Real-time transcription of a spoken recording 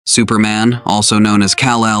Superman, also known as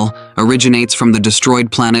Kal-El, originates from the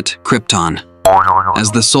destroyed planet Krypton.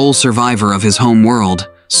 As the sole survivor of his home world,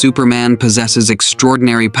 Superman possesses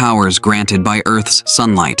extraordinary powers granted by Earth's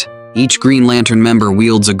sunlight. Each Green Lantern member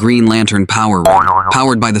wields a Green Lantern power ring,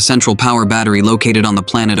 powered by the central power battery located on the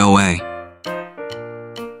planet OA.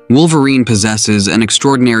 Wolverine possesses an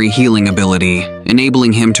extraordinary healing ability,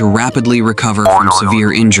 enabling him to rapidly recover from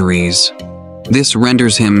severe injuries. This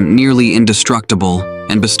renders him nearly indestructible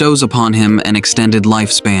and bestows upon him an extended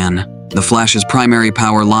lifespan. The Flash's primary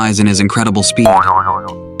power lies in his incredible speed.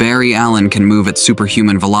 Barry Allen can move at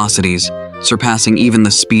superhuman velocities, surpassing even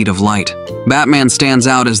the speed of light. Batman stands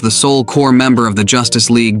out as the sole core member of the Justice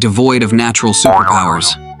League devoid of natural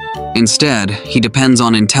superpowers. Instead, he depends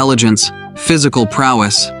on intelligence, physical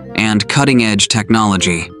prowess, and cutting-edge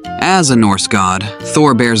technology. As a Norse god,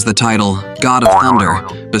 Thor bears the title God of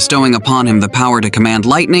Thunder, bestowing upon him the power to command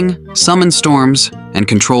lightning, summon storms, and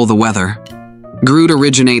control the weather. Groot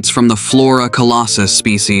originates from the Flora colossus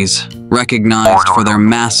species, recognized for their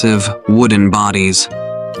massive, wooden bodies.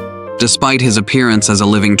 Despite his appearance as a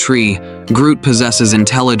living tree, Groot possesses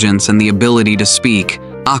intelligence and the ability to speak.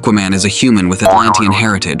 Aquaman is a human with Atlantean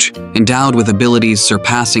heritage, endowed with abilities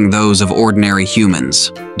surpassing those of ordinary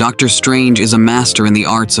humans. Doctor Strange is a master in the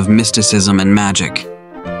arts of mysticism and magic.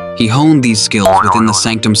 He honed these skills within the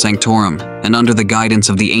Sanctum Sanctorum and under the guidance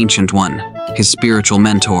of the Ancient One, his spiritual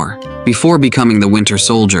mentor. Before becoming the Winter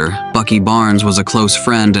Soldier, Bucky Barnes was a close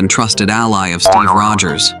friend and trusted ally of Steve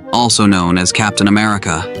Rogers, also known as Captain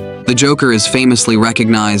America. The Joker is famously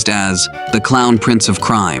recognized as the Clown Prince of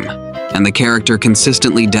Crime, and the character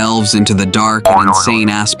consistently delves into the dark and insane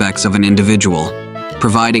aspects of an individual,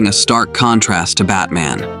 providing a stark contrast to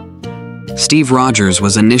Batman. Steve Rogers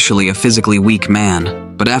was initially a physically weak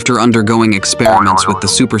man, but after undergoing experiments with the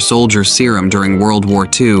super soldier serum during World War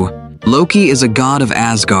II, Loki is a god of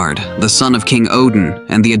Asgard, the son of King Odin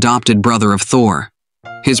and the adopted brother of Thor.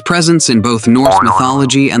 His presence in both Norse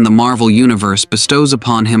mythology and the Marvel Universe bestows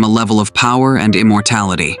upon him a level of power and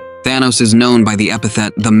immortality. Thanos is known by the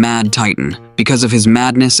epithet the Mad Titan because of his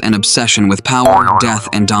madness and obsession with power, death,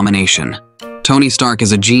 and domination. Tony Stark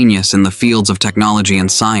is a genius in the fields of technology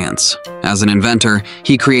and science. As an inventor,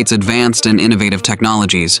 he creates advanced and innovative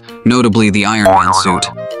technologies, notably the Iron Man suit.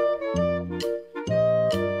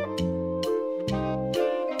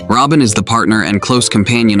 Robin is the partner and close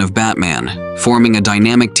companion of Batman, forming a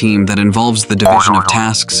dynamic team that involves the division of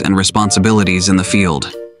tasks and responsibilities in the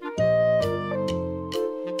field.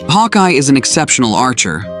 Hawkeye is an exceptional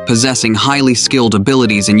archer, possessing highly skilled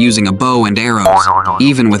abilities in using a bow and arrows,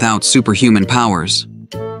 even without superhuman powers.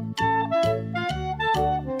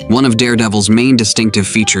 One of Daredevil's main distinctive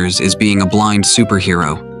features is being a blind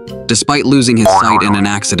superhero. Despite losing his sight in an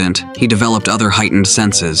accident, he developed other heightened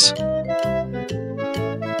senses.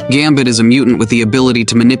 Gambit is a mutant with the ability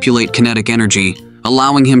to manipulate kinetic energy,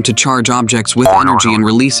 allowing him to charge objects with energy and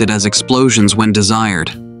release it as explosions when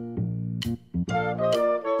desired.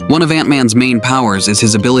 One of Ant-Man's main powers is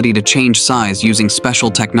his ability to change size using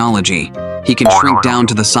special technology. He can shrink down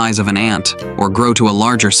to the size of an ant, or grow to a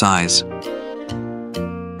larger size.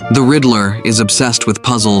 The Riddler is obsessed with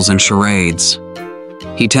puzzles and charades.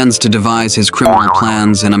 He tends to devise his criminal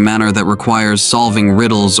plans in a manner that requires solving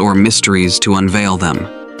riddles or mysteries to unveil them.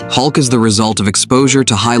 Hulk is the result of exposure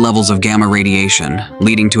to high levels of gamma radiation,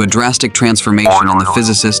 leading to a drastic transformation in the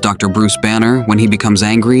physicist Dr. Bruce Banner when he becomes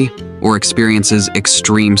angry or experiences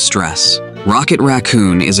extreme stress. Rocket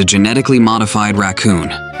Raccoon is a genetically modified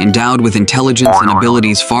raccoon, endowed with intelligence and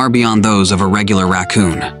abilities far beyond those of a regular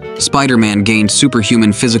raccoon. Spider-Man gained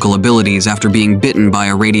superhuman physical abilities after being bitten by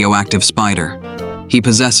a radioactive spider. He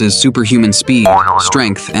possesses superhuman speed,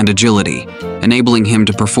 strength, and agility, enabling him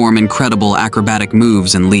to perform incredible acrobatic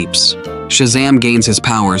moves and leaps. Shazam gains his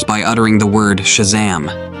powers by uttering the word Shazam.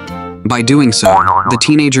 By doing so, the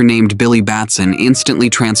teenager named Billy Batson instantly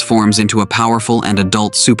transforms into a powerful and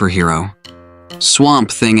adult superhero.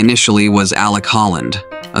 Swamp Thing initially was Alec Holland,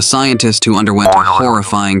 a scientist who underwent a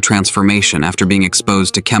horrifying transformation after being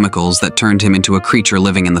exposed to chemicals that turned him into a creature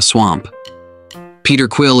living in the swamp. Peter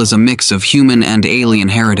Quill is a mix of human and alien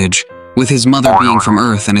heritage, with his mother being from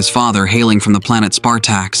Earth and his father hailing from the planet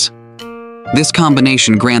Spartax. This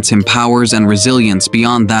combination grants him powers and resilience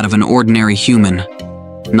beyond that of an ordinary human.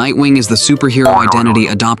 Nightwing is the superhero identity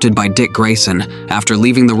adopted by Dick Grayson after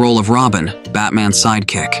leaving the role of Robin, Batman's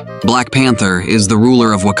sidekick. Black Panther is the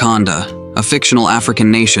ruler of Wakanda, a fictional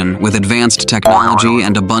African nation with advanced technology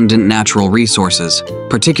and abundant natural resources,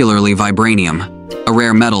 particularly vibranium, a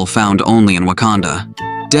rare metal found only in Wakanda.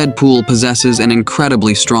 Deadpool possesses an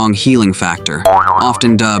incredibly strong healing factor,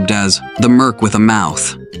 often dubbed as the Merc with a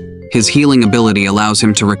Mouth. His healing ability allows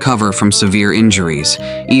him to recover from severe injuries,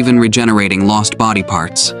 even regenerating lost body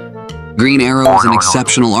parts. Green Arrow is an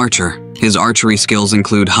exceptional archer. His archery skills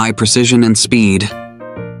include high precision and speed.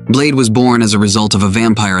 Blade was born as a result of a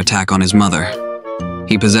vampire attack on his mother.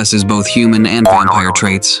 He possesses both human and vampire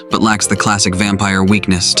traits, but lacks the classic vampire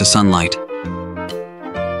weakness to sunlight.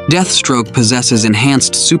 Deathstroke possesses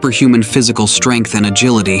enhanced superhuman physical strength and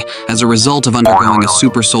agility as a result of undergoing a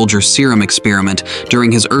super soldier serum experiment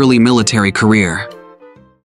during his early military career.